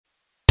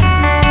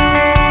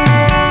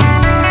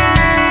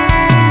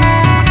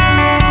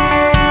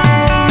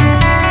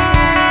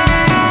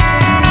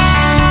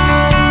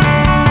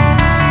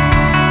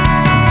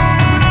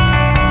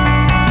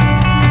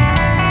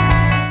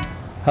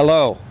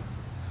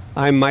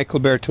I'm Michael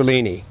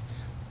Bertolini,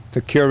 the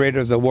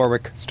curator of the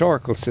Warwick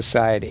Historical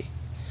Society.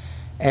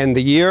 And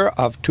the year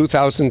of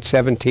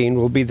 2017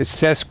 will be the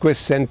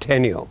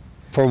sesquicentennial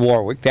for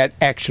Warwick. That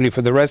actually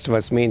for the rest of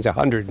us means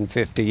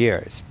 150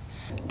 years.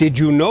 Did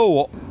you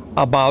know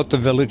about the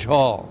Village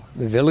Hall?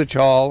 The Village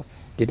Hall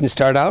didn't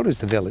start out as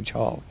the Village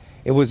Hall.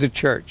 It was a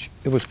church.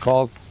 It was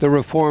called the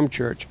Reformed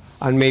Church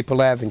on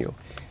Maple Avenue.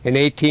 In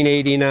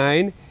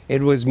 1889,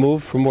 it was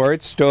moved from where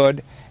it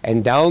stood,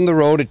 and down the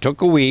road, it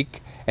took a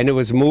week, and it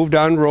was moved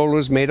on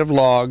rollers made of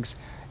logs,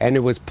 and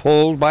it was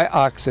pulled by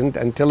oxen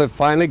until it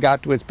finally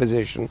got to its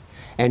position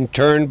and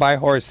turned by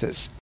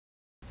horses.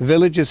 The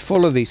village is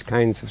full of these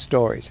kinds of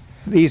stories.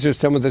 These are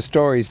some of the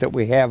stories that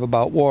we have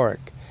about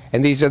Warwick,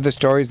 and these are the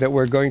stories that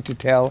we're going to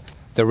tell,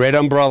 the Red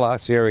Umbrella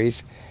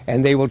series,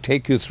 and they will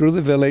take you through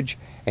the village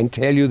and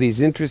tell you these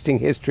interesting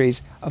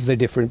histories of the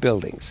different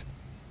buildings.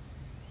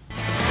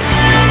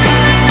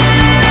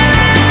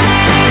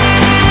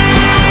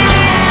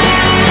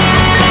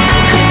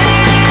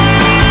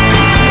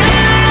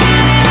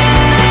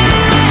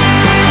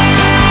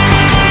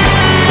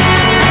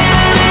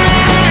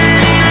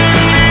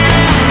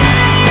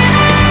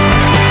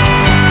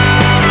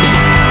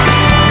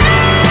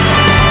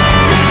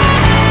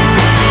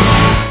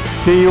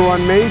 See you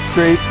on Main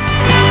Street.